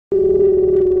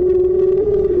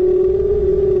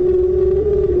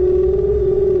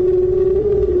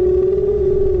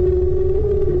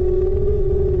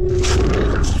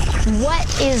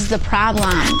the problem?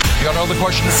 You got all the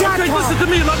questions? Okay, listen to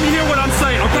me and let me hear what I'm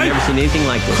saying, okay? I've never seen anything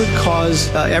like this. Could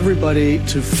cause everybody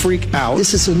to freak out.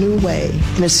 This is a new way,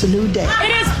 and it's a new day.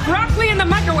 It is broccoli in the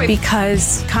microwave.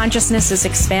 Because consciousness is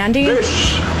expanding. This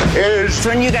is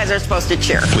when you guys are supposed to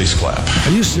cheer. Please clap.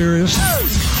 Are you serious?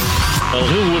 Well,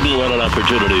 who wouldn't want an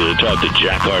opportunity to talk to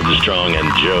Jack Armstrong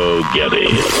and Joe Getty?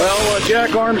 Well,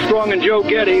 Jack Armstrong and Joe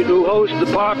Getty, who host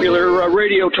the popular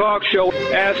radio talk show,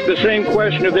 ask the same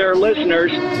question of their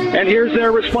listeners, and here's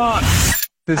their response.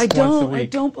 I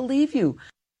don't believe you.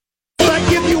 I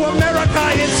give you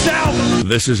America itself.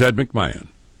 This is Ed McMahon.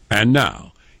 And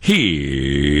now, here's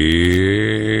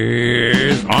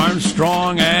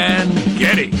Armstrong and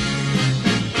Getty.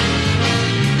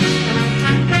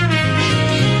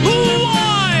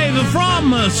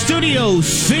 From Studio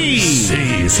C.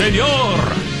 Si, senor.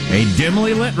 A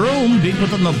dimly lit room deep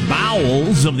within the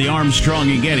bowels of the Armstrong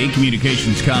and Getty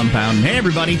Communications compound. Hey,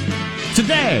 everybody.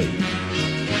 Today,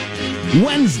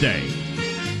 Wednesday,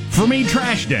 for me,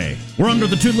 Trash Day. We're under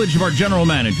the tutelage of our general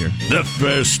manager. The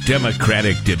first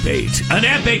Democratic debate. An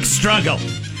epic struggle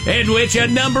in which a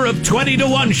number of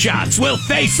 20-to-1 shots will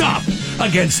face off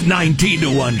against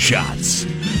 19-to-1 shots.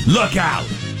 Look out.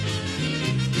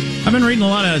 I've been reading a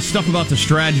lot of stuff about the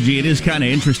strategy. It is kind of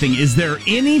interesting. Is there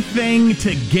anything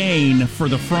to gain for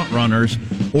the front runners,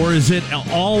 or is it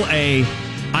all I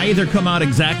either come out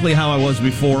exactly how I was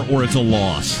before, or it's a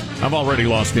loss? I've already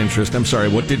lost interest. I'm sorry.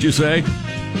 What did you say?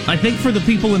 I think for the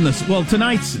people in this, well,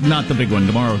 tonight's not the big one.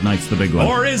 Tomorrow night's the big one.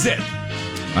 Or is it?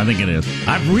 I think it is.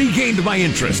 I've regained my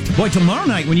interest. Boy, tomorrow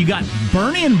night, when you got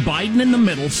Bernie and Biden in the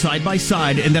middle, side by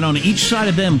side, and then on each side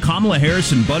of them, Kamala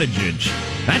Harris and Buttigieg,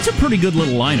 that's a pretty good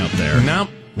little lineup there. Now,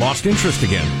 lost interest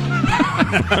again.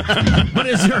 But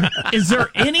is there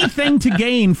anything to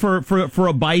gain for a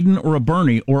Biden or a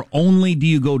Bernie, or only do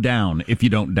you go down if you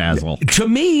don't dazzle? To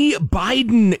me,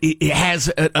 Biden has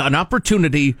an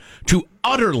opportunity to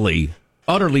utterly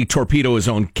torpedo his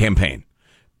own campaign.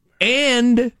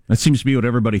 And that seems to be what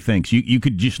everybody thinks. You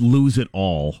could just lose it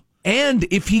all. And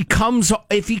if he comes off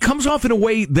in a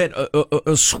way that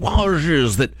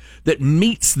assuages, that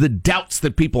meets the doubts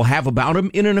that people have about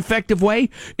him in an effective way,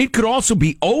 it could also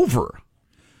be over.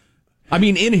 I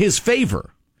mean, in his favor.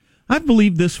 I've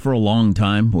believed this for a long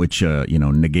time, which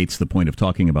negates the point of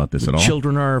talking about this at all.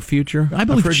 Children are our future. I've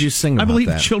heard you sing about that. I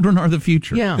believe children are the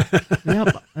future. Yeah,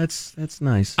 yep, that's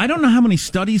nice. I don't know how many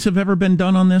studies have ever been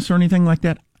done on this or anything like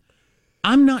that.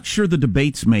 I'm not sure the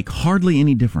debates make hardly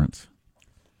any difference.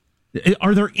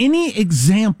 Are there any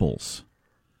examples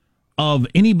of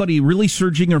anybody really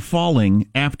surging or falling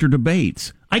after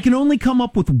debates? I can only come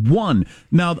up with one.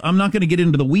 Now, I'm not going to get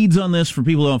into the weeds on this for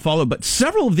people who don't follow, but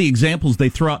several of the examples they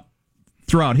throw out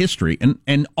throughout history,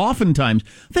 and oftentimes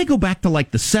they go back to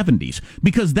like the 70s,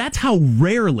 because that's how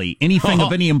rarely anything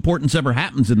of any importance ever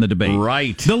happens in the debate.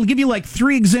 Right. They'll give you like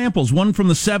 3 examples, one from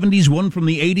the 70s, one from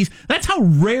the 80s. That's how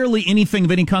rarely anything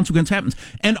of any consequence happens.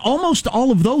 And almost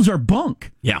all of those are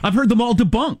bunk. Yeah. I've heard them all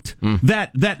debunked.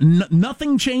 That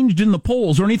nothing changed in the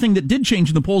polls, or anything that did change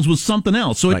in the polls was something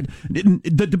else. So right.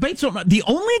 The debates don't. The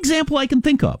only example I can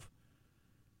think of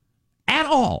at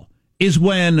all is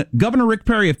when Governor Rick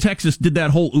Perry of Texas did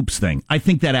that whole oops thing. I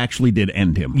think that actually did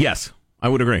end him. Yes, I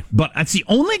would agree. But that's the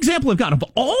only example I've got of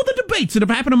all the debates that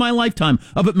have happened in my lifetime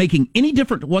of it making any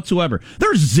difference whatsoever.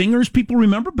 There's zingers people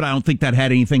remember, but I don't think that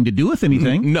had anything to do with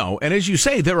anything. No, and as you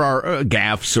say, there are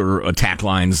gaffes or attack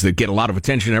lines that get a lot of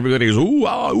attention. Everybody goes, ooh,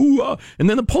 ah, and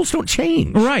then the polls don't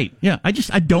change. Right, yeah. I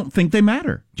don't think they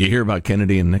matter. Did you hear about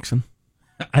Kennedy and Nixon?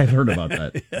 I've heard about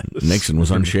that. Yes. Nixon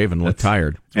was unshaven, looked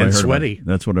tired. And sweaty.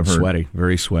 That's what I've heard. Sweaty,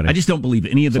 very sweaty. I just don't believe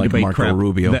any of the debate Marco crap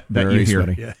Rubio. that you hear.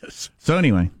 Sweaty. Yes. So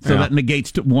anyway, that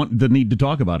negates the need to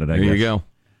talk about it, I guess. There you go.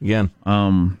 Again.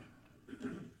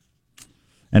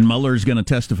 And Mueller's going to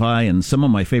testify, and some of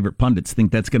my favorite pundits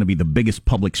think that's going to be the biggest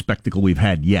public spectacle we've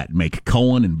had yet. Make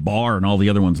Cohen and Barr and all the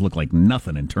other ones look like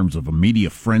nothing in terms of a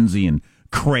media frenzy and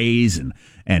craze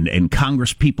and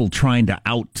Congress people trying to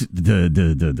out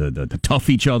the tough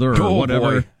each other or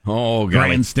whatever. Boy. Oh,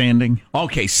 grandstanding.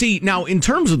 Okay, see, now in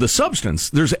terms of the substance,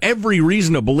 there's every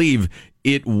reason to believe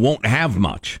it won't have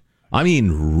much. I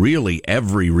mean, really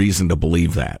every reason to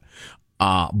believe that.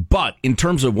 But in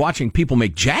terms of watching people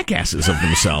make jackasses of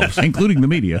themselves, including the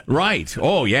media, right?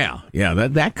 Oh yeah,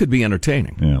 that could be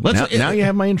entertaining. Yeah, now you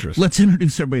have my interest. Let's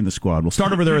introduce everybody in the squad. We'll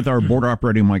start over there with our board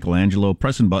operator Michelangelo,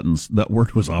 pressing buttons. That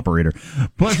word was operator.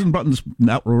 Pressing buttons.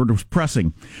 That word was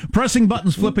pressing. Pressing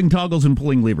buttons, flipping toggles, and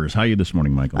pulling levers. How are you this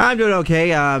morning, Michael? I'm doing okay.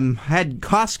 Had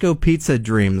Costco pizza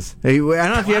dreams. I don't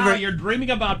know if you ever. You're dreaming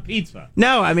about pizza.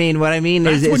 No, what I mean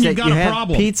That's is when that you've got you a have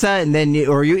problem. pizza and then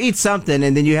you eat something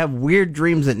and then you have weird weird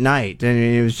dreams at night, and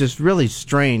it was just really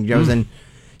strange. I was in,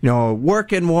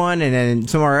 work in one, and then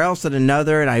somewhere else at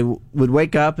another, and I would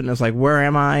wake up, and I was like, where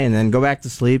am I? And then go back to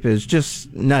sleep. It was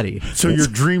just nutty. So your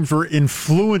dreams were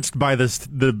influenced by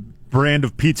the brand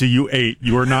of pizza you ate.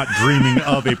 You are not dreaming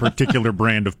of a particular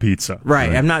brand of pizza.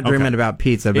 Right. I'm not dreaming about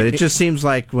pizza, but it just seems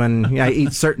like when I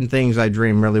eat certain things, I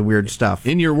dream really weird stuff.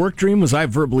 In your work dream, was I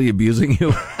verbally abusing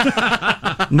you?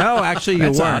 No, actually,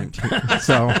 you weren't.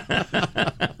 So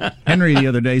Henry the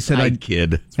other day said, "I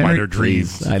kid. Spider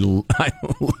dreams.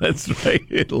 That's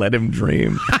right. Let him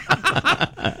dream."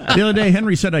 The other day,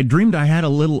 Henry said, "I dreamed I had a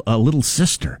little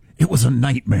sister. It was a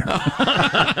nightmare."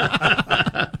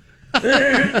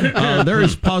 There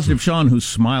is Positive Sean, whose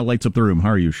smile lights up the room. How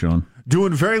are you, Sean?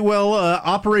 Doing very well.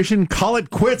 Operation Call It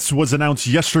Quits was announced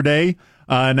yesterday.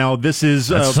 Now, this is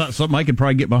something I could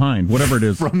probably get behind, whatever it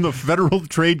is. From the Federal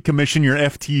Trade Commission, your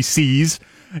FTCs,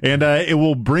 and it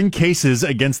will bring cases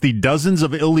against the dozens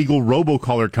of illegal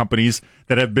robocaller companies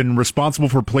that have been responsible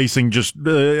for placing just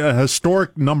a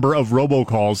historic number of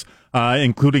robocalls,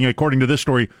 including, according to this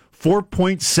story,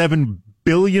 4.7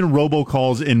 billion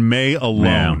robocalls in May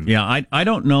alone. Yeah, I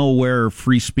don't know where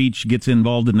free speech gets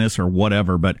involved in this or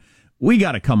whatever, but we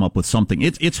got to come up with something.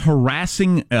 It's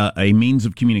harassing a means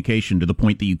of communication to the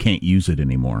point that you can't use it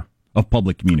anymore, of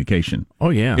public communication. Oh,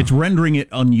 yeah. It's rendering it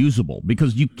unusable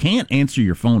because you can't answer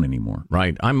your phone anymore.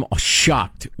 Right. I'm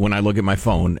shocked when I look at my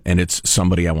phone and it's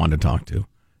somebody I want to talk to.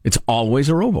 It's always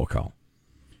a robocall.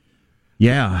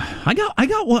 Yeah, I got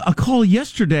a call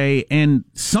yesterday, and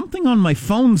something on my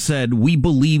phone said, "We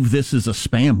believe this is a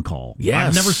spam call." Yes.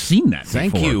 I've never seen that before.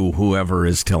 Thank you, whoever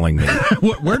is telling me.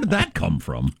 Where did that come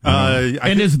from?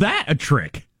 Is that a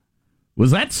trick?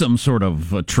 Was that some sort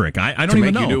of a trick? I don't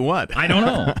even know. To make you do what? I don't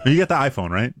know. You got the iPhone,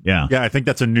 right? Yeah. Yeah, I think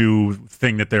that's a new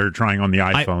thing that they're trying on the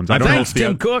iPhones. I don't know if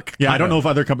Tim Cook. Yeah, I don't know if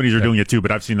other companies are doing it too, but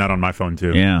I've seen that on my phone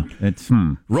too. Yeah, it's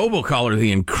Robocaller,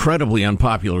 the incredibly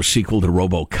unpopular sequel to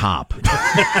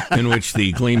RoboCop, in which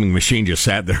the gleaming machine just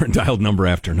sat there and dialed number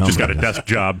after number. Just got a desk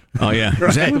job. Oh yeah,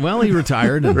 exactly. Well, he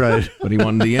retired, but he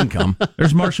wanted the income.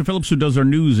 There's Marshall Phillips, who does our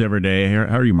news every day.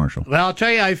 How are you, Marshall? Well, I'll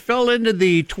tell you, I fell into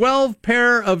the 12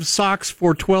 pair of socks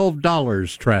for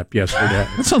 $12 trap yesterday.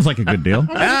 That sounds like a good deal.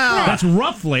 That's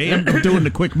roughly, I'm doing the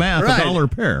quick math, $1 a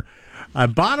pair. I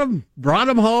bought them, brought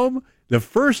them home. The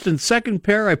first and second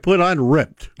pair I put on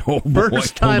ripped.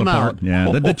 First time out. Yeah,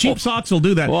 the cheap socks will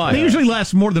do that. Boy. They usually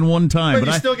last more than one time. But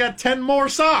you still got 10 more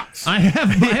socks. I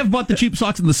have bought the cheap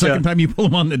socks, and the second time you pull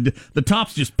them on, the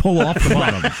tops just pull off the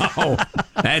bottom. Oh,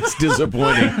 that's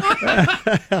disappointing.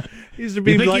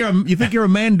 You think you're a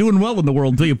man doing well in the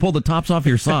world until you pull the tops off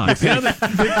your socks.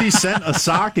 50 cents a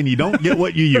sock, and you don't get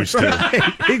what you used to.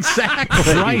 Right,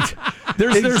 exactly. Right.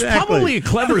 There's probably a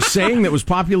clever saying that was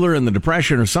popular in the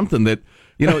Depression or something that,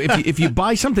 if you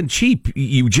buy something cheap,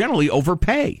 you generally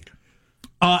overpay.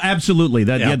 Absolutely.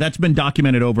 That's been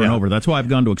documented over and over. That's why I've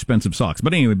gone to expensive socks.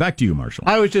 But anyway, back to you, Marshall.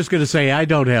 I was just going to say I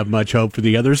don't have much hope for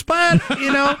the others, but,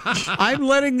 I'm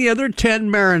letting the other 10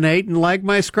 marinate, and like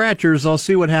my scratchers, I'll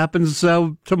see what happens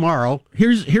tomorrow.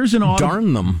 Here's an audible.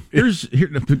 Darn them. You're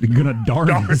going to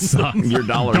darn these socks. Your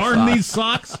dollar darn sock. these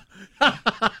socks.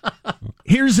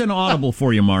 Here's an audible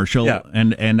for you, Marshall,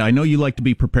 and I know you like to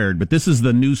be prepared, but this is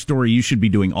the news story you should be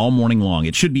doing all morning long.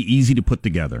 It should be easy to put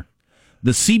together.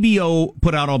 The CBO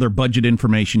put out all their budget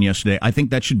information yesterday. I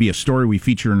think that should be a story we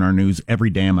feature in our news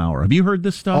every damn hour. Have you heard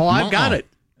this stuff? Oh, I've got it.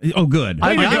 Oh, good.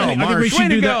 I think we should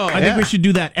do that. I think we should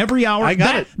do that every hour. I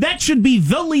got it. That should be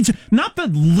the leads, not the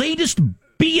latest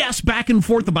BS back and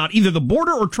forth about either the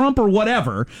border or Trump or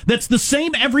whatever. That's the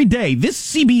same every day.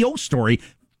 This CBO story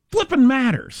flipping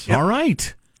matters. All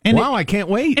right. And I can't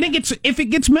wait. And if it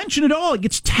gets mentioned at all, it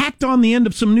gets tacked on the end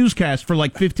of some newscast for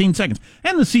like 15 seconds.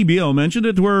 And the CBO mentioned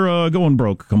it. We're going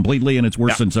broke completely, and it's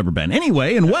worse than it's ever been.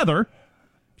 Anyway, and weather,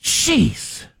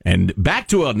 jeez. And back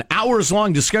to an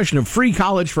hours-long discussion of free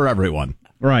college for everyone.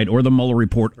 Right, or the Mueller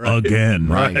report again.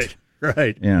 Right.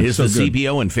 Yeah, Is the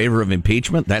CBO in favor of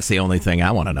impeachment? That's the only thing I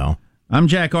want to know. I'm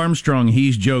Jack Armstrong.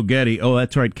 He's Joe Getty. Oh,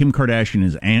 that's right. Kim Kardashian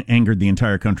has angered the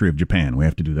entire country of Japan. We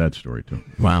have to do that story, too.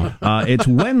 Wow. It's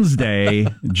Wednesday,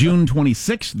 June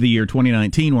 26th, the year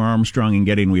 2019. We're Armstrong and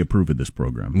Getty, and we approve of this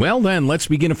program. Well, then, let's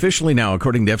begin officially now,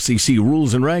 according to FCC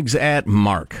rules and regs at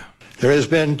Mark. There has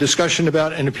been discussion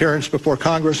about an appearance before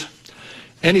Congress.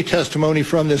 Any testimony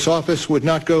from this office would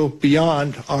not go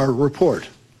beyond our report.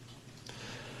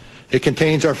 It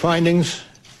contains our findings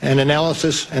and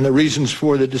analysis and the reasons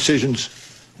for the decisions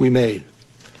we made.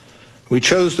 We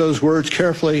chose those words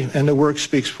carefully, and the work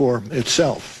speaks for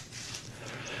itself.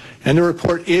 And the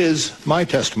report is my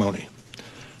testimony.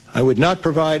 I would not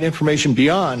provide information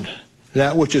beyond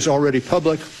that which is already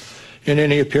public in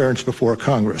any appearance before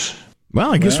Congress.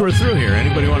 Well, I guess we're through here.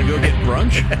 Anybody want to go get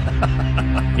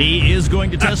brunch? He is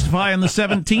going to testify on the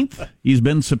 17th. He's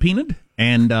been subpoenaed,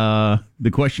 and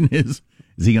the question is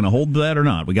he going to hold that or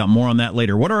not? We got more on that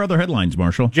later. What are other headlines,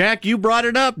 Marshall? Jack, you brought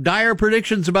it up. Dire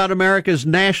predictions about America's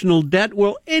national debt.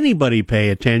 Will anybody pay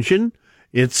attention?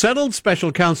 It's settled.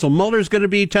 Special Counsel Mueller's going to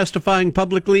be testifying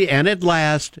publicly, and at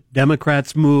last,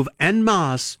 Democrats move en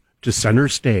masse to center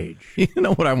stage. You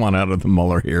know what I want out of the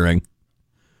Mueller hearing?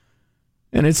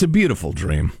 And it's a beautiful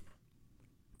dream.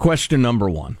 Question number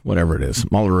one, whatever it is.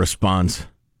 Mueller responds,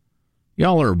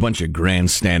 y'all are a bunch of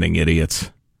grandstanding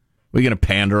idiots. We going to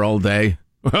pander all day?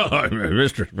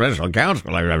 Mr. Special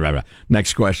Counsel.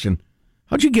 Next question.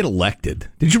 How'd you get elected?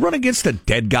 Did you run against a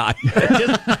dead guy?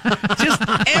 just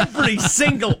every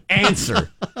single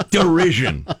answer.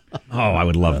 Derision. Oh, I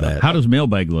would love that. How does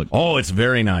mailbag look? Oh, it's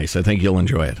very nice. I think you'll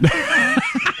enjoy it.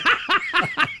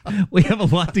 We have a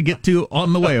lot to get to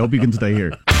on the way. I hope you can stay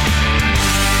here.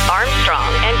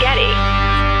 Armstrong and Getty.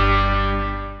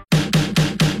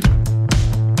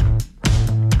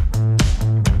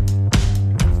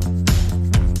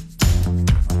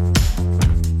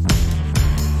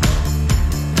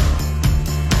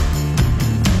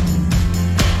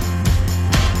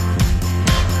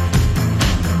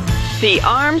 The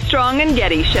Armstrong and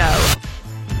Getty Show.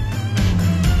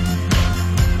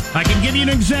 I can give you an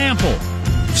example.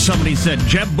 Somebody said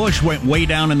Jeb Bush went way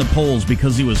down in the polls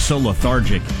because he was so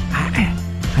lethargic.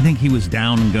 I think he was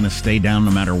down and going to stay down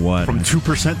no matter what. From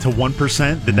 2% to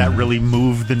 1%, did that really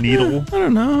move the needle? I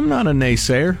don't know. I'm not a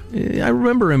naysayer. I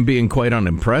remember him being quite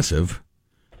unimpressive.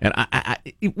 And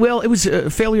it was a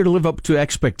failure to live up to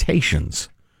expectations.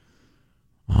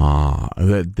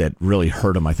 That really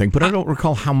hurt him, I think. But I don't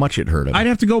recall how much it hurt him. I'd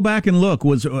have to go back and look.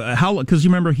 Because you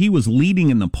remember he was leading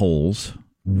in the polls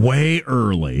way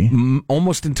early.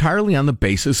 Almost entirely on the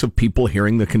basis of people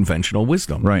hearing the conventional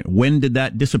wisdom. Right. When did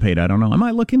that dissipate? I don't know. I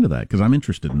might look into that because I'm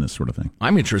interested in this sort of thing.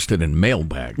 I'm interested in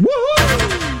mailbag.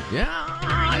 Woohoo! Yeah.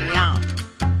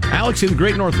 Alex in the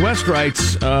Great Northwest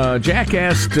writes, Jack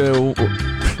asked,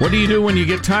 what do you do when you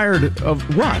get tired of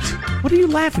what? What are you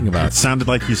laughing about? It sounded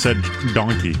like you said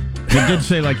donkey. It did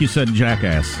say like you said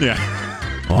jackass. Yeah.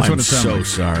 Oh, I'm so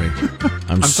sorry.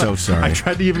 I'm so sorry. I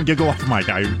tried to even giggle off mic.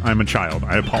 I'm a child.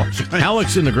 I apologize.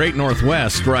 Alex in the Great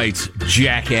Northwest writes,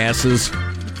 jackasses.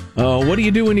 What do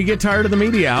you do when you get tired of the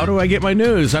media? How do I get my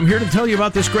news? I'm here to tell you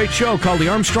about this great show called The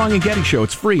Armstrong and Getty Show.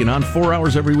 It's free and on 4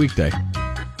 hours every weekday.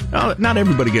 Not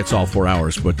everybody gets all 4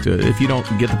 hours, but if you don't,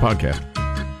 get the podcast.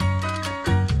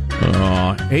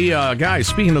 Hey, guys,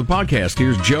 speaking of the podcast,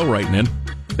 here's Joe writing in.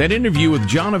 That interview with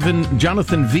Jonathan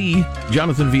V.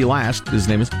 Last, his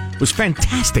name is, was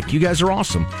fantastic. You guys are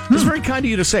awesome. It was very kind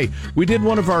of you to say. We did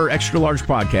one of our extra large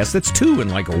podcasts. That's 2 in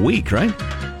like a week, right?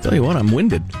 Tell you what, I'm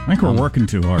winded. I think we're working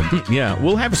too hard. Yeah,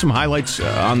 we'll have some highlights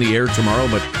on the air tomorrow,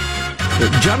 but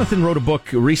Jonathan wrote a book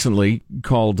recently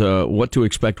called What to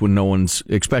Expect When No One's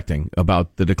Expecting,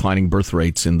 about the declining birth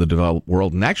rates in the developed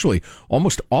world, and actually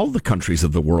almost all the countries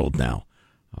of the world now.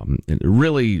 It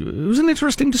was an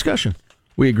interesting discussion.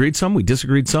 We agreed some, we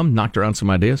disagreed some, knocked around some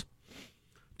ideas.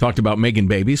 Talked about making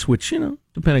babies, which,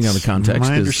 depending on the context,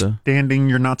 my understanding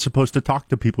you're not supposed to talk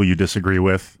to people you disagree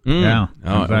with. Yeah,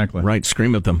 exactly. Right,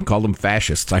 scream at them, call them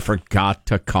fascists. I forgot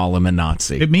to call him a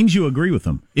Nazi. It means you agree with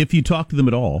them. If you talk to them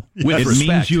at all, with it respect.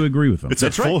 means you agree with them.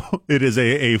 It is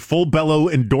a full bellow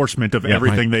endorsement of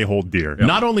everything they hold dear. Yep.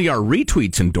 Not only are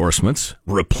retweets endorsements,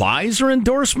 replies are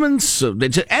endorsements.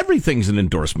 Everything's an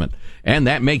endorsement. And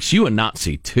that makes you a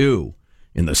Nazi, too,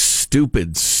 in the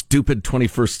stupid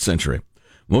 21st century.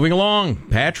 Moving along,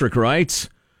 Patrick writes,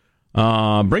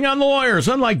 bring on the lawyers.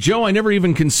 Unlike Joe, I never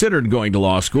even considered going to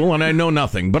law school, and I know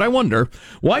nothing. But I wonder,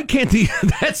 why can't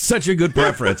that's such a good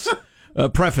preface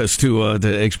to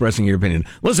expressing your opinion.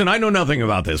 Listen, I know nothing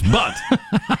about this, but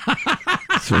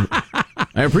so,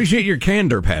 I appreciate your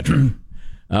candor, Patrick.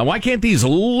 Why can't these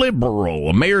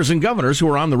liberal mayors and governors who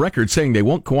are on the record saying they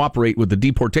won't cooperate with the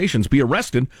deportations be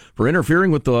arrested for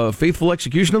interfering with the faithful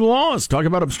execution of the laws? Talk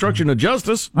about obstruction of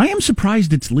justice. I am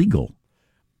surprised it's legal.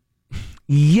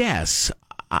 Yes.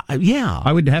 Yeah.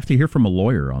 I would have to hear from a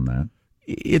lawyer on that.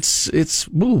 It's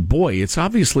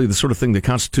obviously the sort of thing the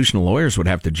constitutional lawyers would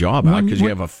have to jaw about because you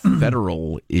have a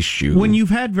federal issue. When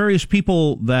you've had various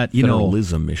people that,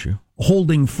 federalism issue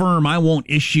holding firm, I won't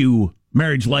issue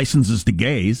marriage licenses to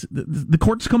gays, the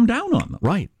courts come down on them.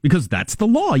 Right. Because that's the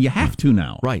law. You have to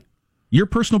now. Right. Your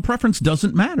personal preference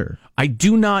doesn't matter. I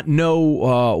do not know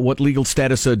what legal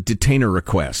status a detainer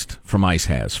request from ICE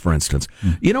has, for instance.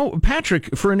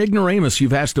 Patrick, for an ignoramus,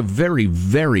 you've asked a very,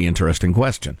 very interesting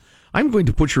question. I'm going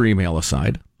to put your email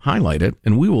aside. highlight it,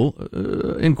 and we will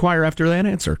inquire after that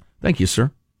answer. Thank you,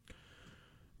 sir.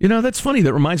 You know, that's funny.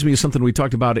 That reminds me of something we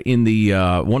talked about in the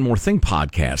One More Thing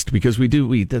podcast, because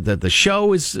the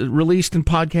show is released in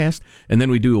podcast, and then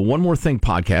we do a One More Thing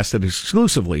podcast, that is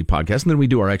exclusively podcast, and then we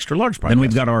do our extra large podcast. Then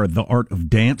we've got our The Art of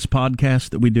Dance podcast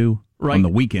that we do on the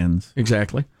weekends.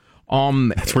 Exactly.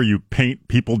 That's where you paint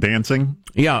people dancing?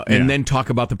 Yeah, and then talk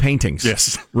about the paintings.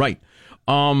 Yes. Right.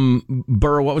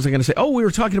 Burr, what was I going to say? Oh, we were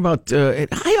talking about,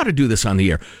 I ought to do this on the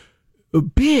air. A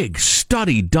big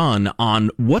study done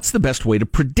on what's the best way to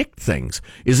predict things.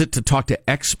 Is it to talk to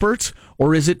experts,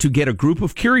 or is it to get a group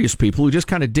of curious people who just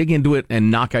kind of dig into it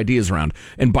and knock ideas around?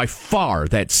 And by far,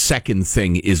 that second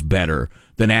thing is better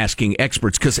than asking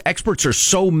experts, because experts are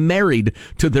so married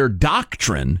to their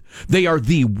doctrine, they are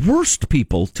the worst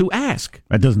people to ask.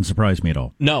 That doesn't surprise me at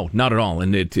all. No, not at all.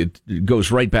 And it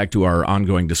goes right back to our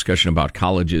ongoing discussion about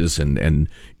colleges and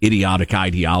idiotic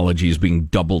ideologies being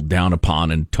doubled down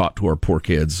upon and taught to our poor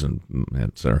kids, and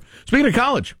et cetera. Speaking of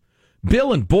college,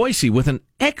 Bill in Boise with an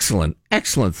excellent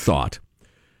thought.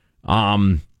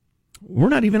 We're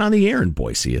not even on the air in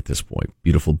Boise at this point.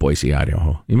 Beautiful Boise,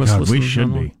 Idaho. You must listen. We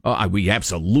should be. Oh, we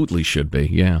absolutely should be.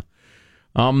 Yeah.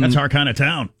 That's our kind of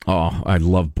town. Oh, I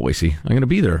love Boise. I'm going to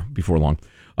be there before long.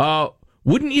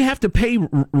 Wouldn't you have to pay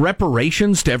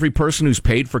reparations to every person who's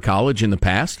paid for college in the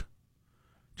past?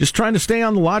 Just trying to stay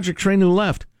on the logic train to the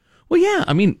left. Well, yeah.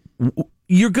 I mean,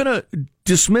 you're going to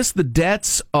dismiss the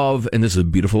debts of, and this is a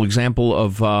beautiful example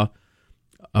of the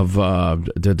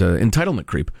entitlement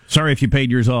creep. Sorry if you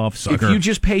paid yours off, sucker. If you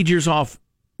just paid yours off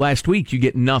last week, you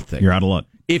get nothing. You're out of luck.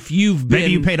 If you've been...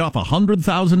 Maybe you paid off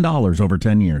 $100,000 over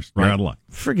 10 years. You're out of luck.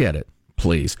 Forget it,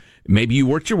 please. Maybe you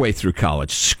worked your way through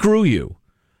college. Screw you.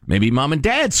 Maybe mom and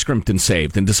dad scrimped and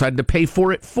saved and decided to pay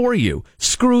for it for you.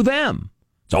 Screw them.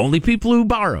 It's only people who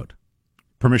borrowed.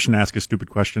 Permission to ask a stupid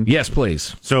question? Yes,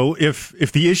 please. So if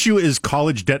the issue is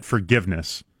college debt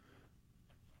forgiveness,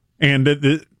 and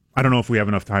I don't know if we have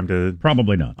enough time to...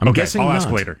 Probably not. I'm guessing I'll not. ask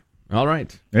later. All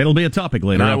right. It'll be a topic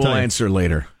later. And I will answer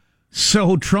later.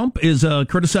 So Trump is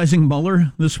criticizing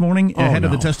Mueller this morning ahead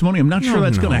of the testimony. I'm not sure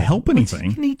that's going to help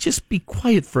anything. Can he just be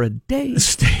quiet for a day?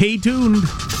 Stay tuned.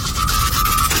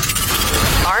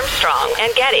 Armstrong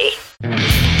and Getty.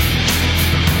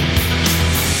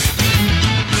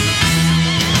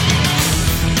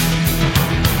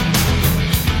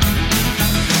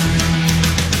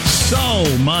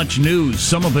 So much news,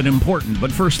 some of it important,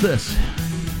 but first this.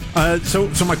 So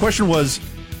my question was,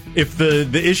 if the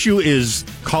issue is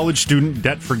college student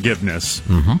debt forgiveness,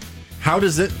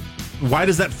 why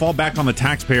does that fall back on the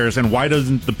taxpayers, and why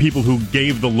doesn't the people who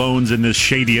gave the loans in this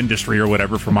shady industry or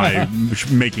whatever, for my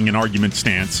making an argument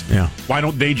stance, why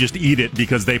don't they just eat it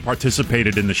because they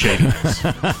participated in the shadiness?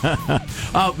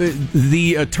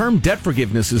 The term debt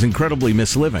forgiveness is incredibly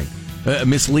misleading.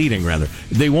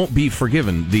 They won't be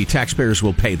forgiven. The taxpayers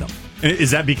will pay them.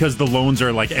 Is that because the loans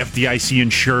are like FDIC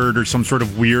insured or some sort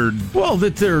of weird... Well,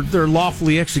 that they're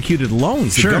lawfully executed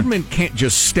loans. Sure. The government can't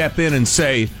just step in and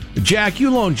say, Jack, you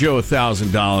loaned Joe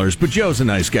 $1,000, but Joe's a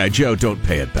nice guy. Joe, don't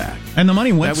pay it back. And the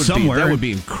money went somewhere. That would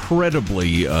be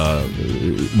incredibly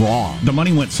wrong. The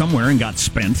money went somewhere and got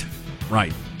spent.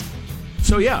 Right.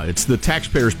 So, yeah, it's the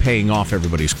taxpayers paying off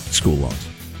everybody's school loans.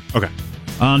 Okay.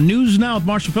 News now with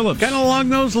Marshall Phillips. Kind of along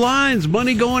those lines.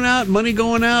 Money going out.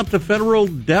 The federal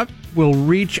debt will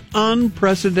reach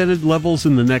unprecedented levels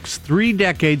in the next 3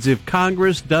 decades if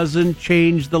Congress doesn't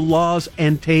change the laws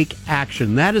and take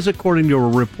action. That is according to a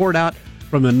report out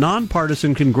from the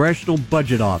nonpartisan Congressional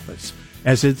Budget Office.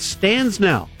 As it stands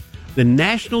now, the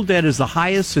national debt is the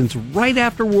highest since right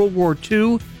after World War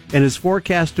II and is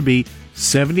forecast to be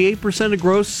 78% of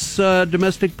gross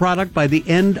domestic product by the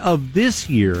end of this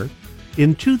year.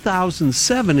 In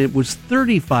 2007, it was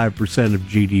 35% of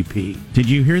GDP. Did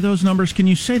you hear those numbers? Can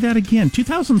you say that again?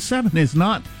 2007 is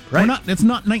not... Right. It's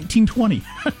not 1920.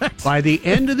 By the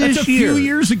end of this That's a year... few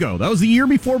years ago. That was the year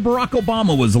before Barack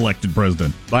Obama was elected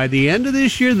president. By the end of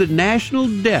this year, the national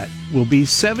debt will be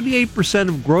 78%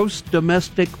 of gross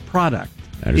domestic product.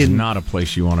 That is not a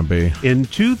place you want to be. In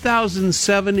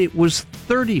 2007, it was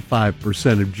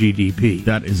 35% of GDP.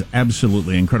 That is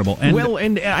absolutely incredible.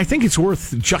 And I think it's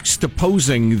worth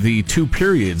juxtaposing the two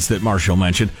periods that Marshall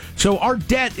mentioned. So our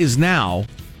debt is now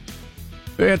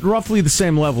at roughly the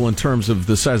same level in terms of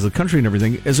the size of the country and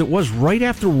everything as it was right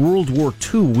after World War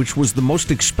II, which was the most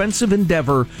expensive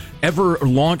endeavor ever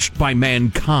launched by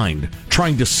mankind,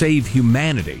 trying to save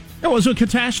humanity. It was a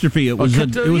catastrophe. It was a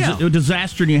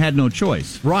disaster, and you had no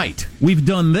choice. Right. We've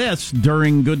done this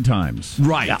during good times.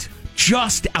 Right. Yeah.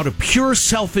 Just out of pure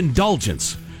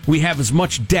self-indulgence, we have as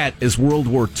much debt as World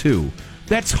War II.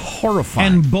 That's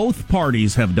horrifying. And both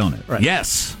parties have done it. Right.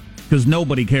 Yes. Because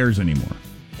nobody cares anymore.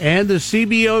 And the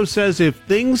CBO says if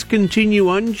things continue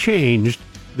unchanged,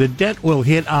 the debt will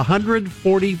hit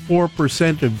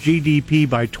 144% of GDP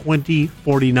by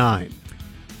 2049.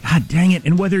 God dang it!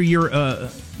 And whether you're,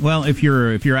 if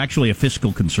you're actually a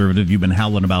fiscal conservative, you've been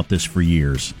howling about this for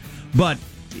years. But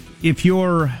if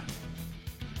you're,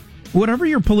 whatever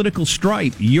your political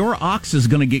stripe, your ox is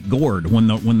going to get gored when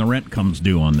the rent comes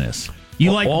due on this.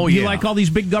 You like all these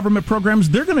big government programs?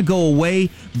 They're going to go away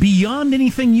beyond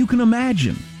anything you can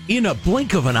imagine in a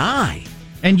blink of an eye.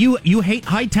 And you hate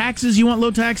high taxes, you want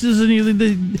low taxes,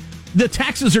 and the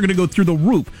taxes are going to go through the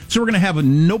roof. So we're going to have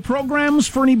no programs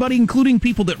for anybody, including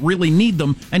people that really need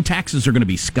them, and taxes are going to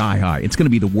be sky high. It's going to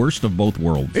be the worst of both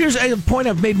worlds. Here's a point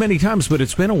I've made many times, but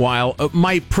it's been a while.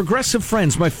 My progressive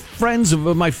friends, friends who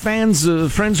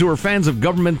are fans of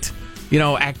government,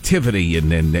 activity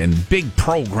and big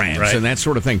programs and that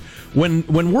sort of thing.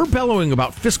 When we're bellowing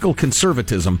about fiscal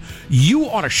conservatism, you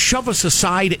ought to shove us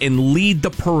aside and lead the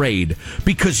parade,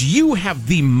 because you have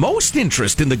the most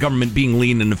interest in the government being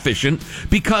lean and efficient,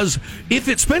 because if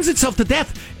it spends itself to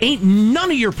death, ain't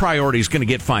none of your priorities going to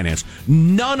get financed.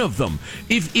 None of them.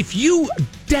 If you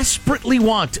desperately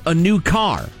want a new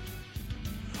car,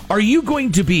 are you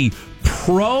going to be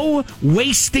pro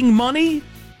wasting money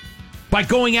by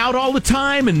going out all the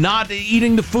time and not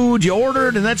eating the food you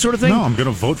ordered and that sort of thing? No, I'm going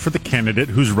to vote for the candidate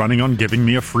who's running on giving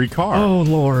me a free car. Oh,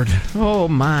 Lord. Oh,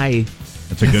 my.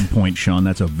 That's a good point, Sean.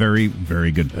 That's a very,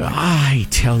 very good point. I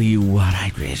tell you what,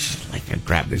 I just like to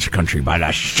grab this country by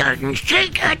the shirt and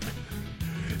shake it.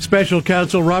 Special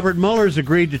counsel Robert Mueller's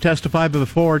agreed to testify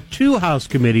before two House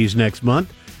committees next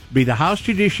month. It'll be the House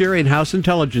Judiciary and House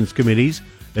Intelligence Committees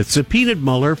that subpoenaed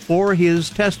Mueller for his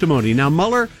testimony. Now,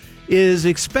 Mueller is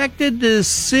expected to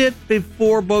sit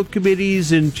before both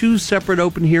committees in two separate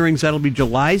open hearings. That'll be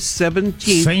July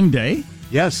 17th. Same day?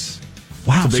 Yes.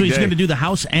 Wow, so he's going to do the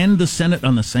House and the Senate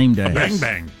on the same day. A bang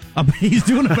bang. He's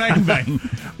doing a bang bang.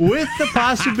 with the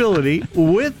possibility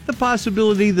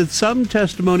that some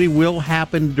testimony will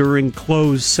happen during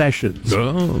closed sessions.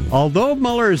 Oh. Although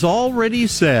Mueller has already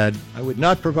said, I would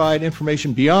not provide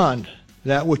information beyond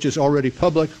that which is already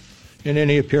public in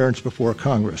any appearance before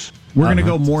Congress. We're going to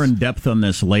go more in depth on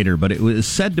this later, but it was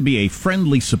said to be a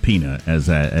friendly subpoena, as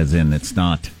in it's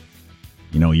not,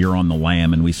 you're on the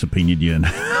lam and we subpoenaed you, and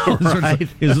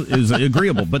is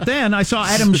agreeable. But then I saw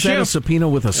Adam Schiff. Is that a subpoena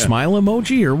with a smile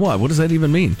emoji or what? What does that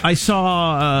even mean? I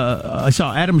saw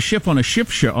Adam Schiff on a Schiff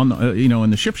show in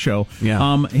the Schiff show.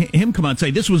 Yeah. Him come out and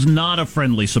say this was not a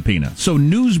friendly subpoena. So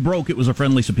news broke it was a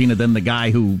friendly subpoena. Then the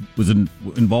guy who was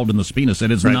involved in the subpoena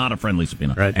said it's not a friendly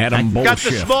subpoena. Right. Adam got the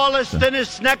Schiff. smallest,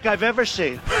 thinnest neck I've ever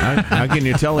seen. How can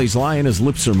you tell he's lying? His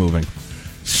lips are moving.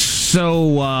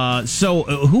 So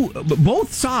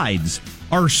both sides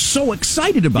are so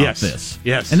excited about this.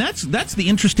 Yes. And that's the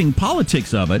interesting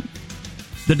politics of it.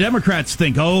 The Democrats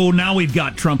think, oh, now we've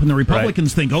got Trump, and the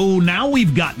Republicans think, oh, now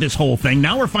we've got this whole thing.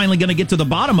 Now we're finally going to get to the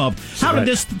bottom of how did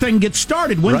this thing get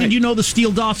started? When did you know the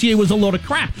Steele dossier was a load of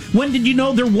crap? When did you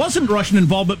know there wasn't Russian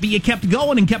involvement, but you kept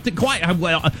going and kept it quiet?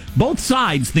 Well, both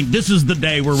sides think this is the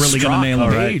day we're really going to nail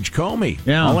it. Page, Comey,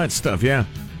 all that stuff, yeah.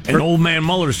 And old man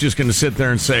Mueller's just going to sit there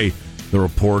and say, the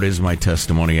report is my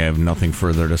testimony. I have nothing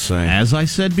further to say. As I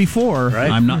said before,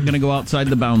 I'm not going to go outside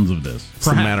the bounds of this. What's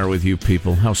the matter with you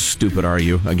people? How stupid are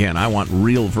you? Again, I want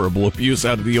real verbal abuse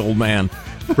out of the old man.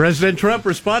 President Trump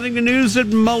responding to news that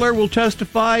Mueller will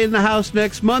testify in the House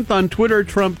next month. On Twitter,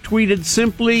 Trump tweeted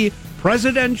simply,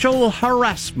 presidential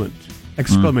harassment! !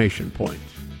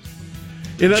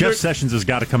 Jeff Sessions has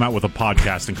got to come out with a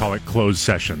podcast and call it Closed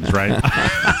Sessions, right?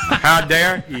 How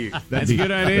dare you? That's a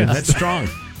good idea. That's strong.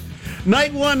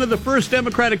 Night one of the first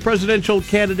Democratic presidential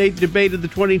candidate debate of the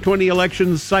 2020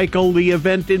 election cycle. The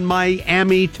event in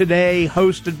Miami today,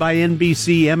 hosted by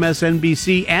NBC,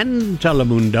 MSNBC, and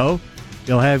Telemundo.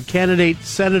 You'll have candidate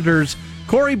Senators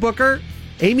Cory Booker,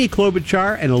 Amy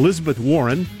Klobuchar, and Elizabeth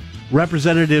Warren.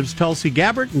 Representatives Tulsi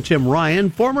Gabbard and Tim Ryan.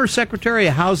 Former Secretary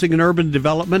of Housing and Urban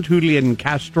Development Julian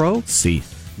Castro.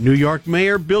 New York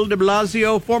Mayor Bill de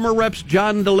Blasio. Former Reps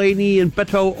John Delaney and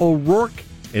Beto O'Rourke.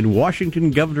 And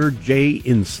Washington Governor Jay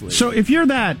Inslee. So if you're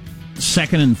that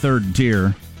second and third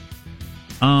tier,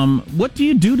 what do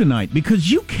you do tonight? Because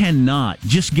you cannot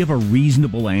just give a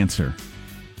reasonable answer.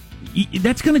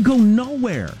 That's going to go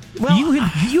nowhere. Well,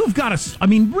 you've got to,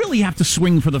 really have to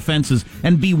swing for the fences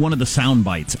and be one of the sound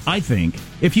bites, I think,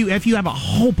 if you have a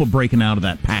hope of breaking out of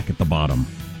that pack at the bottom.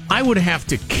 I would have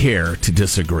to care to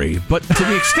disagree, but to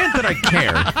the extent that I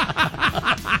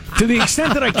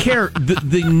care,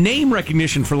 the name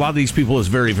recognition for a lot of these people is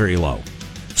very, very low.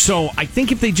 So I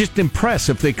think if they just impress,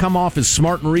 if they come off as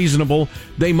smart and reasonable,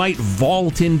 they might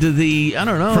vault into the, I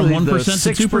don't know, from 1%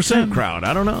 to 6% crowd.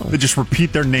 I don't know. They just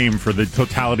repeat their name for the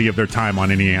totality of their time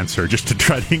on any answer, just to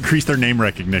try to increase their name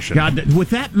recognition. God, with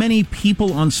that many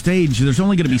people on stage, there's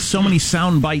only going to be so many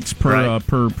sound bites per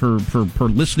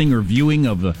listening or viewing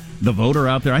of the voter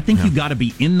out there. I think you got to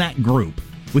be in that group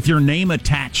with your name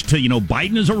attached to,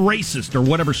 Biden is a racist or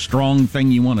whatever strong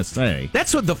thing you want to say.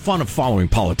 That's what the fun of following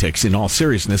politics, in all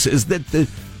seriousness, is that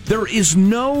there is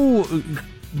no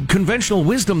conventional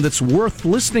wisdom that's worth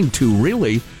listening to,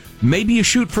 really. Maybe you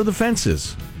shoot for the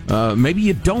fences. Maybe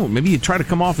you don't. Maybe you try to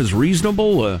come off as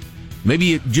reasonable. Maybe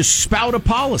you just spout a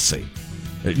policy.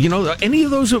 Any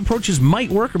of those approaches might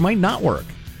work or might not work.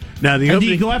 Now, do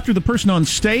you go after the person on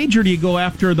stage, or do you go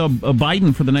after the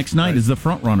Biden for the next night as the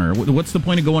front runner? What's the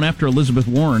point of going after Elizabeth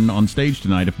Warren on stage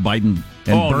tonight if Biden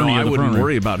and Bernie are the I wouldn't front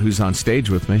worry about who's on stage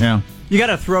with me. Yeah. You got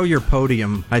to throw your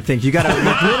podium, I think. You got to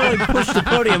literally push the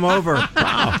podium over. Wow.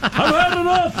 I've had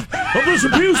enough of this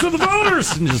abuse of the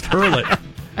voters! And just hurl it.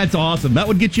 That's awesome. That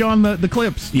would get you on the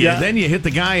clips. Yeah, then you hit the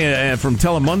guy from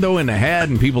Telemundo in the head,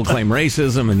 and people claim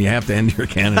racism, and you have to end your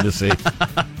candidacy.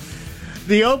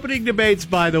 The opening debates,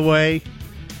 by the way,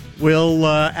 will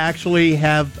actually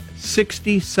have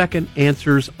 60-second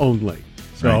answers only.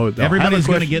 So everybody's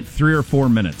going to get 3 or 4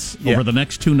 minutes. Over the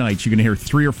next 2 nights, you're going to hear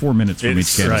 3 or 4 minutes from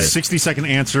each candidate. 60-second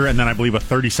answer, and then I believe a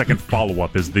 30-second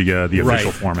follow-up is the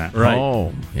official format. Right.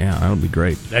 Oh, yeah, that would be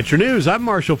great. That's your news. I'm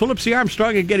Marshall Phillips, the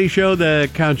Armstrong and Getty Show,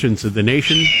 the conscience of the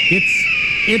nation.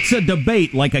 It's a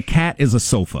debate like a cat is a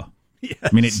sofa. Yes. I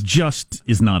mean, it just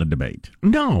is not a debate.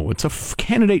 No, it's a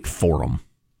candidate forum.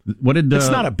 It's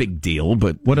not a big deal,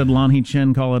 but what did Lan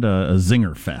He-chen call it? A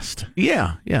Zinger Fest.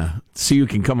 Yeah. See who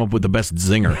can come up with the best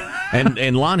zinger.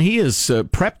 and Lan He has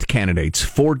prepped candidates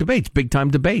for debates, big time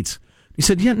debates. He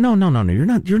said, "Yeah, no.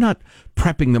 You're not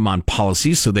prepping them on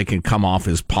policies so they can come off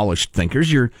as polished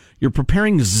thinkers. You're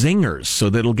preparing zingers so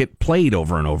that it'll get played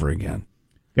over and over again.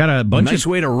 Got a bunch nice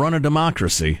way to run a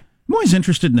democracy." I'm always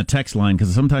interested in the text line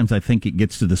because sometimes I think it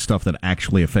gets to the stuff that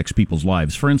actually affects people's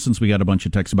lives. For instance, we got a bunch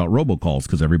of texts about robocalls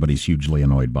because everybody's hugely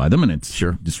annoyed by them, and it's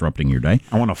disrupting your day.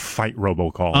 I want to fight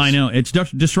robocalls. I know. It's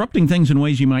disrupting things in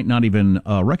ways you might not even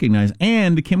recognize.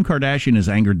 And Kim Kardashian has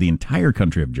angered the entire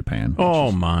country of Japan.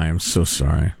 Oh, my. I'm so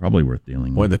sorry. Probably worth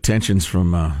dealing with. Boy, the tensions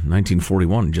from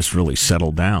 1941 just really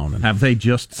settled down. Have they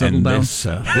just settled down?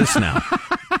 This now.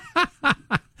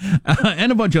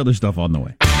 And a bunch of other stuff on the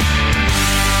way.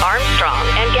 Armstrong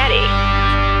and Getty.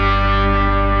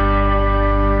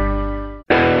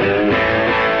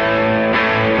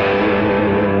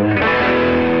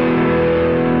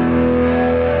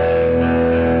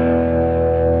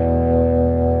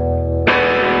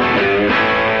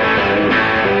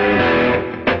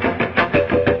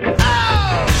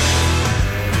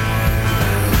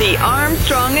 The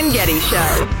Armstrong and Getty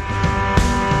Show.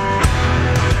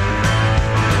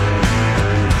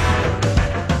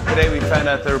 Today we found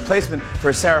out the replacement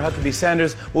for Sarah Huckabee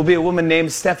Sanders will be a woman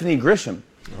named Stephanie Grisham.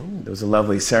 There was a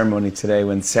lovely ceremony today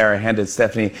when Sarah handed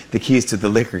Stephanie the keys to the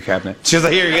liquor cabinet. She was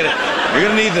like, "Here, you're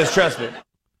gonna need this. Trust me."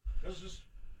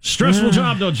 Stressful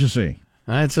job, don't you see?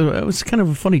 It was kind of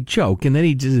a funny joke, and then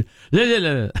he just they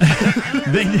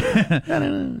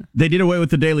did away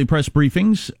with the daily press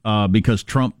briefings because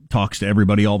Trump talks to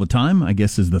everybody all the time, I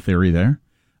guess is the theory there.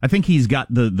 I think he's got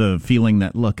the feeling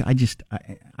that, look, I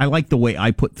like the way I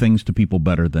put things to people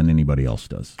better than anybody else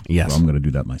does. Yes. So I'm going to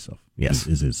do that myself. Yes.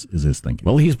 Is his thinking.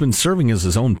 Well, he's been serving as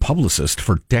his own publicist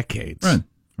for decades.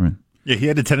 Right. Yeah, he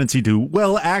had a tendency to,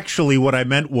 well, actually, what I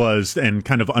meant was, and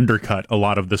kind of undercut a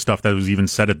lot of the stuff that was even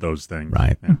said at those things.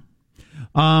 Right. Yeah.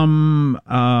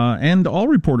 And all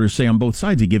reporters say on both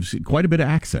sides he gives quite a bit of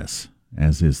access,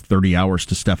 as is 30 hours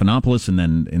to Stephanopoulos and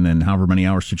then however many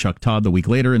hours to Chuck Todd the week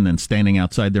later, and then standing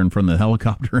outside there in front of the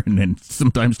helicopter and then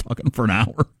sometimes talking for an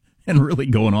hour and really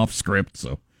going off script.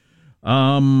 So,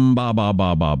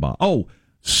 Oh,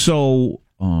 so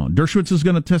Dershowitz is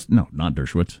going to test. No, not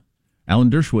Dershowitz.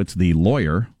 Alan Dershowitz, the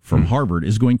lawyer from Harvard,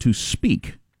 is going to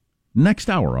speak next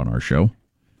hour on our show.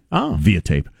 Via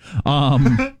tape.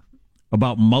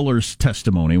 About Mueller's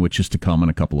testimony, which is to come in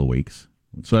a couple of weeks.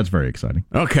 So that's very exciting.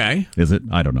 Okay. Is it?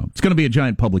 I don't know. It's going to be a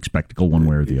giant public spectacle one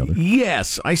way or the other.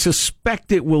 Yes, I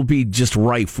suspect it will be just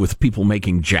rife with people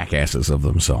making jackasses of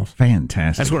themselves.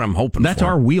 Fantastic. That's what I'm hoping That's for.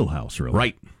 our wheelhouse,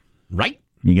 really. Right.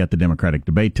 You got the Democratic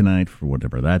debate tonight for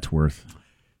whatever that's worth.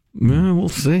 We'll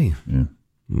see. Yeah.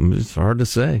 It's hard to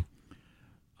say.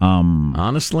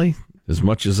 Honestly, as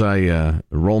much as I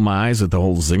roll my eyes at the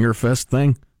whole Zinger Fest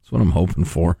thing, that's what I'm hoping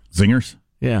for. Zingers?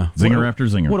 Yeah. Zinger after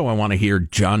zinger. What do I want to hear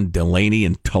John Delaney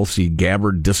and Tulsi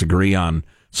Gabbard disagree on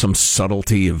some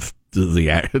subtlety of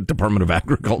the Department of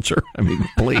Agriculture? I mean,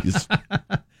 please.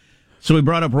 So we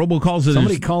brought up robocalls.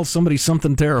 Somebody calls somebody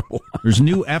something terrible. There's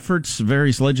new efforts,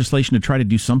 various legislation to try to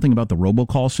do something about the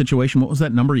robocall situation. What was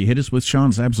that number you hit us with, Sean?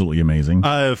 It's absolutely amazing.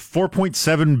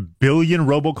 4.7 billion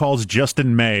robocalls just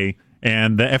in May.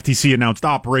 And the FTC announced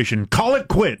Operation Call It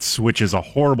Quits, which is a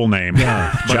horrible name.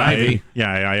 Yeah, Jivey.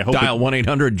 I hope Dial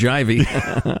 1-800-JIVEY.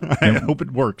 I hope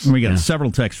it works. We got several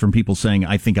texts from people saying,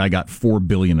 I think I got 4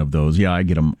 billion of those. Yeah, I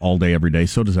get them all day, every day.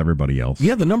 So does everybody else.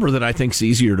 Yeah, the number that I think is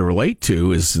easier to relate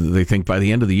to is they think by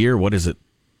the end of the year, what is it?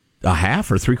 A half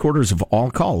or 3/4 of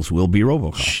all calls will be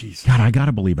robocalls. Jeez. God, I got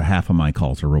to believe a half of my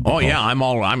calls are robocalls. Oh, yeah,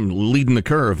 I'm leading the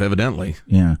curve, evidently.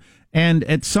 Yeah. And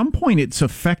at some point, it's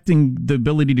affecting the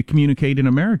ability to communicate in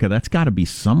America. That's got to be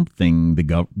something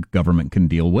the government can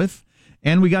deal with.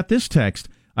 And we got this text.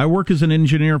 I work as an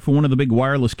engineer for one of the big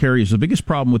wireless carriers. The biggest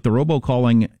problem with the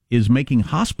robocalling is making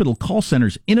hospital call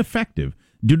centers ineffective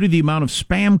due to the amount of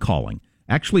spam calling.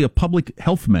 Actually, a public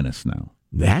health menace now.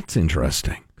 That's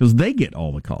interesting. Because they get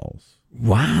all the calls.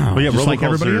 Wow. Well, yeah, just like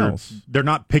everybody else. They're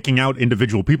not picking out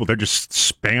individual people. They're just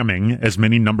spamming as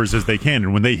many numbers as they can.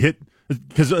 And when they hit...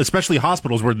 Because especially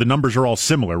hospitals where the numbers are all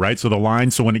similar, right? So the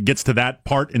line, so when it gets to that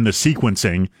part in the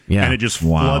sequencing, and it just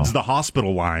floods the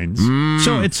hospital lines.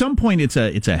 So at some point, it's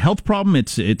a health problem.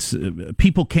 It's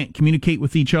people can't communicate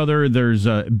with each other. There's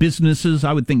businesses.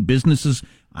 I would think businesses.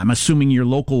 I'm assuming your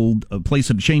local place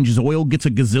that changes oil gets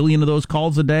a gazillion of those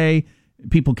calls a day.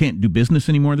 People can't do business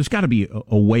anymore. There's got to be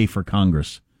a way for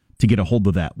Congress to get a hold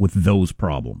of that with those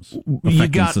problems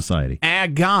affecting society. A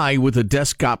guy with a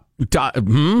desktop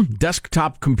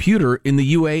computer in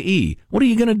the UAE. What are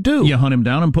you going to do? You hunt him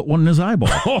down and put one in his eyeball.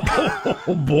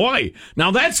 Oh, boy. Now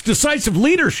that's decisive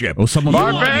leadership. Oh, someone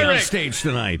on stage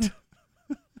tonight.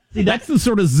 See, that's the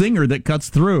sort of zinger that cuts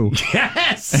through.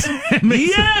 Yes!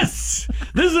 Yes!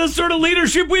 This is the sort of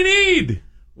leadership we need.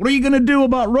 What are you going to do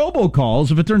about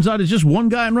robocalls if it turns out it's just one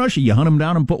guy in Russia? You hunt him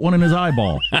down and put one in his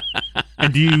eyeball.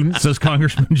 And do you, says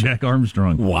Congressman Jack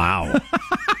Armstrong. Wow.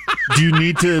 Do you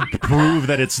need to prove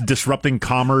that it's disrupting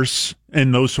commerce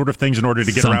and those sort of things in order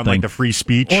to get around like the free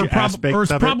speech aspect or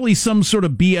it's of probably some sort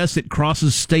of BS that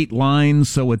crosses state lines,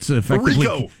 so it's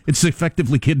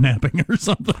effectively kidnapping or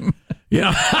something.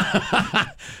 Yeah.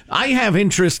 I have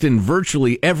interest in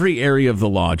virtually every area of the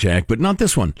law, Jack, but not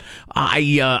this one.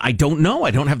 I don't know.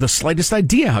 I don't have the slightest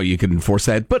idea how you can enforce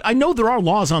that, but I know there are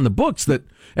laws on the books that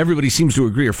everybody seems to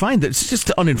agree are fine. That's just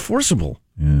unenforceable.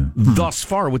 Yeah. Thus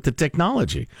far with the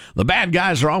technology. The bad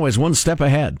guys are always one step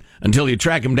ahead until you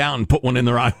track them down and put one in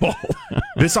their eyeball.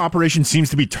 This operation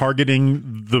seems to be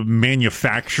targeting the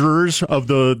manufacturers of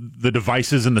the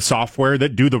devices and the software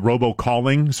that do the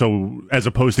robocalling. So as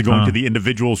opposed to going to the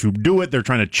individuals who do it, they're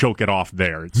trying to choke it off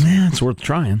there. It's worth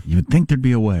trying. You would think there'd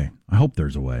be a way. I hope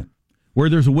there's a way. Where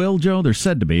there's a will, Joe, there's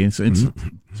said to be. It's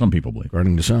some people believe.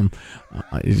 According to some.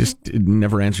 You just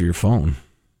never answer your phone.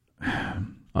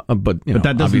 But that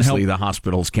doesn't obviously help. The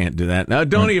hospitals can't do that. Now,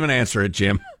 don't even answer it,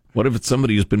 Jim. What if it's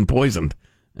somebody who's been poisoned?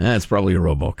 It's probably a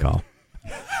robocall.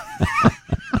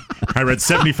 I read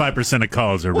 75% of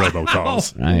calls are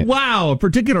robocalls. Right. Wow, a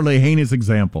particularly heinous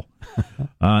example.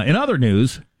 In other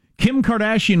news, Kim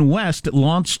Kardashian West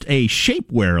launched a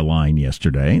shapewear line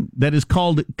yesterday that is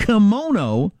called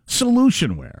Kimono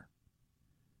Solution Wear,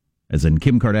 as in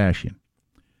Kim Kardashian.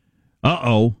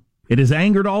 It has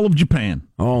angered all of Japan.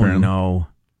 Oh, apparently. No.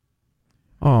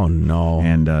 Oh, no.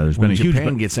 And there's been a huge...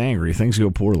 Japan gets angry, things go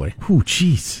poorly. Oh,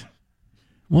 jeez.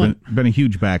 What? Been a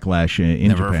huge backlash in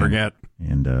Japan. Never forget.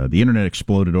 And the internet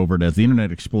exploded over it, as the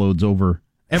internet explodes over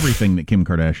everything that Kim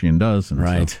Kardashian does. And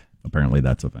right. So apparently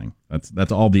that's a thing.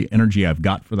 That's all the energy I've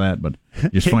got for that, but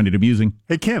just find it amusing.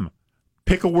 Hey, Kim,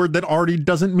 pick a word that already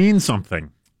doesn't mean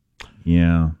something.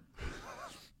 Yeah.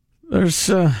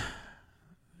 There's...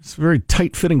 It's a very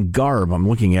tight-fitting garb. I'm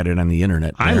looking at it on the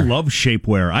internet. I love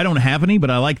shapewear. I don't have any,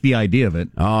 but I like the idea of it.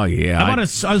 Oh, yeah. I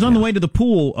was on the way to the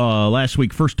pool last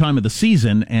week, first time of the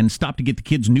season, and stopped to get the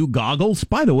kids new goggles.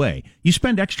 By the way, you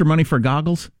spend extra money for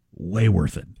goggles, way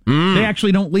worth it. They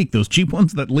actually don't leak. Those cheap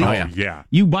ones that leak. Oh, yeah.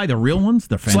 You buy the real ones,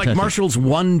 they're fantastic. It's like Marshall's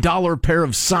 $1 pair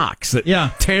of socks that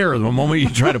tear the moment you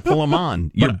try to pull them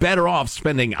on. You're better off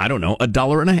spending,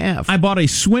 $1.50. I bought a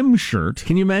swim shirt.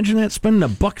 Can you imagine that? Spending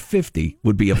 $1.50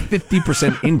 would be a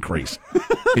 50% increase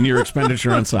in your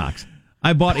expenditure on socks.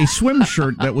 I bought a swim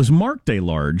shirt that was marked a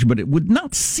large, but it would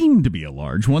not seem to be a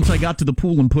large once I got to the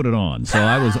pool and put it on. So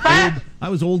I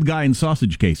was old guy in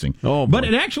sausage casing. Oh, boy. But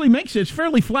it actually it's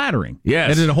fairly flattering.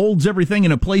 Yes. And it holds everything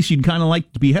in a place you'd kind of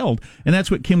like to be held. And that's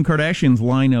what Kim Kardashian's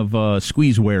line of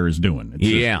squeeze wear is doing.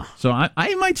 So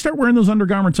I might start wearing those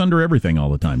undergarments under everything all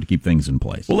the time to keep things in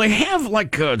place. Well, they have what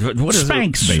is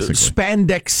Spanx, it? basically.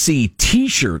 Spandex-y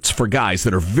T-shirts for guys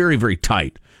that are very, very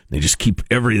tight. They just keep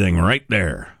everything right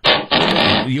there.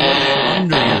 You wear that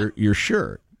under your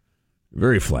shirt.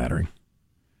 Very flattering.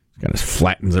 Kind of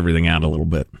flattens everything out a little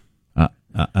bit.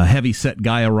 A heavy-set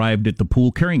guy arrived at the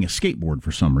pool carrying a skateboard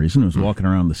for some reason. He was walking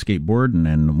around the skateboard, and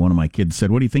then one of my kids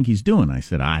said, "What do you think he's doing?" I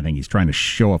said, "I think he's trying to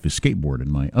show off his skateboard." And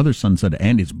my other son said,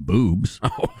 "And his boobs."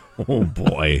 Oh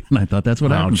boy. And I thought that's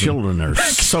what happened. Children are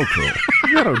so cruel.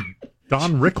 You got a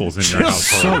Don Rickles in your house.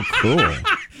 So cruel.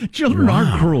 Children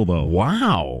are cruel, though.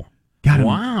 Wow.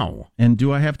 Wow. And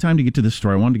do I have time to get to this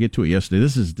story? I wanted to get to it yesterday.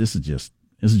 This is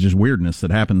just weirdness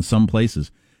that happens some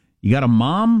places. You got a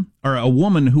mom or a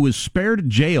woman who was spared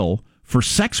jail for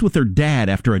sex with her dad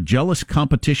after a jealous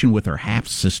competition with her half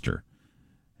sister.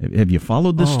 Have you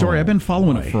followed this story? I've been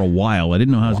following it for a while. I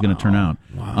didn't know how it was going to turn out.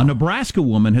 Wow. A Nebraska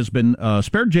woman has been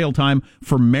spared jail time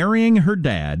for marrying her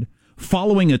dad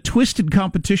following a twisted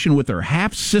competition with her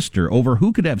half sister over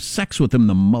who could have sex with him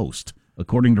the most,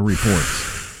 according to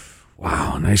reports.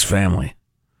 Wow, nice family.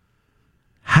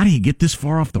 How do you get this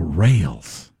far off the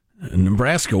rails? A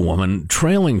Nebraska woman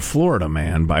trailing Florida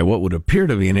man by what would appear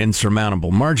to be an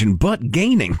insurmountable margin, but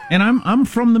gaining. And I'm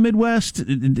from the Midwest.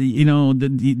 You know,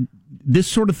 this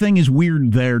sort of thing is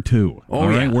weird there too. Oh,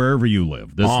 yeah. Wherever you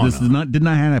live, this did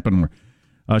not happen.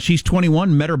 She's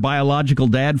 21, met her biological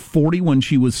dad 40 when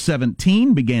she was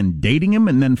 17, began dating him,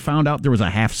 and then found out there was a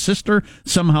half-sister.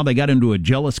 Somehow they got into a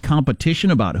jealous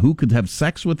competition about who could have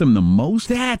sex with him the most.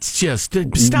 That's just...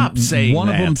 Stop saying One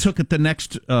of them took it the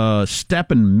next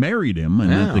step and married him,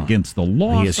 and it's against the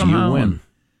law somehow. You win.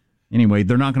 Anyway,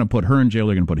 they're not going to put her in jail.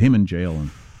 They're going to put him in jail and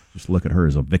just look at her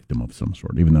as a victim of some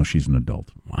sort, even though she's an adult.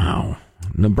 Wow.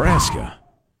 Nebraska.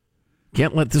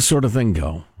 Can't let this sort of thing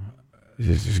go.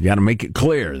 You just got to make it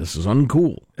clear. This is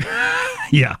uncool.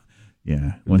 Yeah.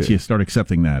 Once you start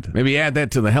accepting that. Maybe add that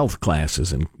to the health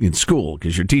classes in school,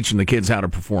 because you're teaching the kids how to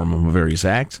perform various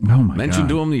acts. Oh, my Mention God.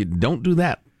 to them, you don't do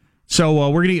that. So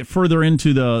we're going to get further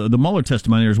into the Mueller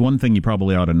testimony. There's one thing you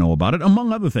probably ought to know about it,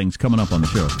 among other things, coming up on the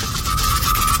show.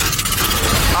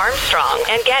 Armstrong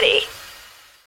and Getty.